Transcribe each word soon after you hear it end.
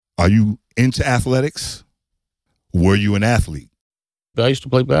Are you into athletics? Were you an athlete? I used to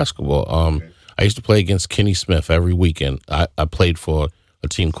play basketball. I used to play against Kenny Smith every weekend. I played for a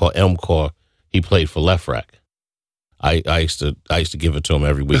team called Elm Corps. He played for Left Rack. I used to give it to him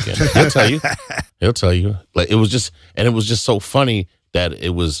every weekend. He'll tell you. Like it was just so funny that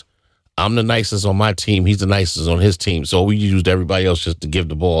it was. I'm the nicest on my team. He's the nicest on his team. So we used everybody else just to give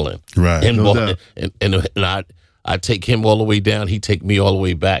the ball in. Right. And I take him all the way down. He take me all the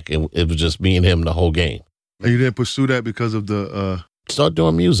way back. And it was just me and him the whole game. And you didn't pursue that because of the... Start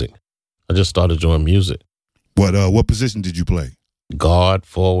doing music. I just started doing music. What position did you play? Guard,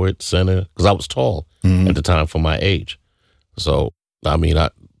 forward, center. Because I was tall at the time for my age. So, I mean,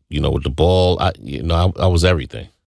 with the ball, I was everything.